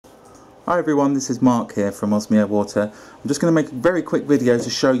Hi everyone, this is Mark here from Osmio Water. I'm just going to make a very quick video to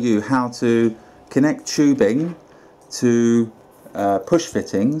show you how to connect tubing to push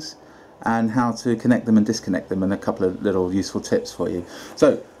fittings and how to connect them and disconnect them, and a couple of little useful tips for you.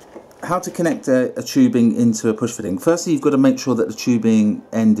 So, how to connect a tubing into a push fitting. Firstly, you've got to make sure that the tubing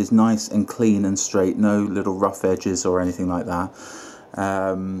end is nice and clean and straight, no little rough edges or anything like that.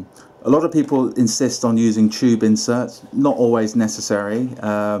 A lot of people insist on using tube inserts, not always necessary.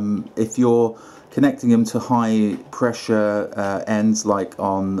 If you're connecting them to high pressure ends, like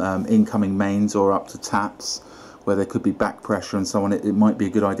on incoming mains or up to taps where there could be back pressure and so on, it might be a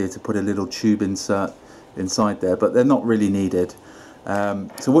good idea to put a little tube insert inside there, but they're not really needed.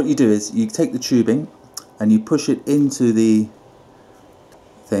 So what you do is you take the tubing and you push it into the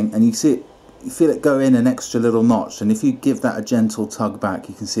thing, and you see it, you feel it go in an extra little notch, and if you give that a gentle tug back,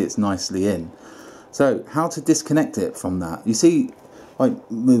 you can see it's nicely in. So how to disconnect it from that? You see, I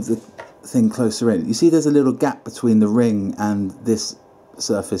move the thing closer in, you see there's a little gap between the ring and this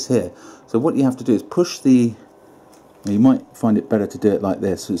surface here. So what you have to do is push the, you might find it better to do it like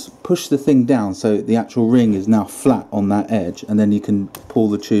this, so push the thing down so the actual ring is now flat on that edge, and then you can pull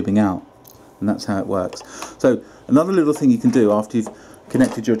the tubing out, and that's how it works. So another little thing you can do after you've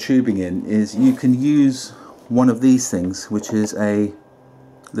connected your tubing in is you can use one of these things, which is a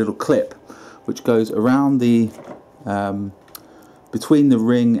little clip which goes around the between the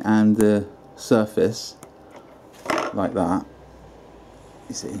ring and the surface like that.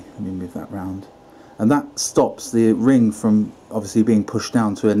 You see, let me move that round, and that stops the ring from obviously being pushed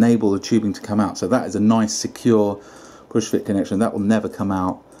down to enable the tubing to come out. So that is a nice secure push fit connection that will never come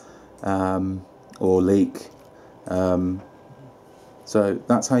out or leak. So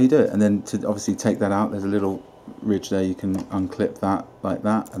that's how you do it. And then to obviously take that out, there's a little ridge there, you can unclip that like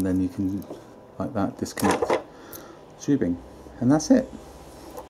that, and then you can like that disconnect tubing, and that's it.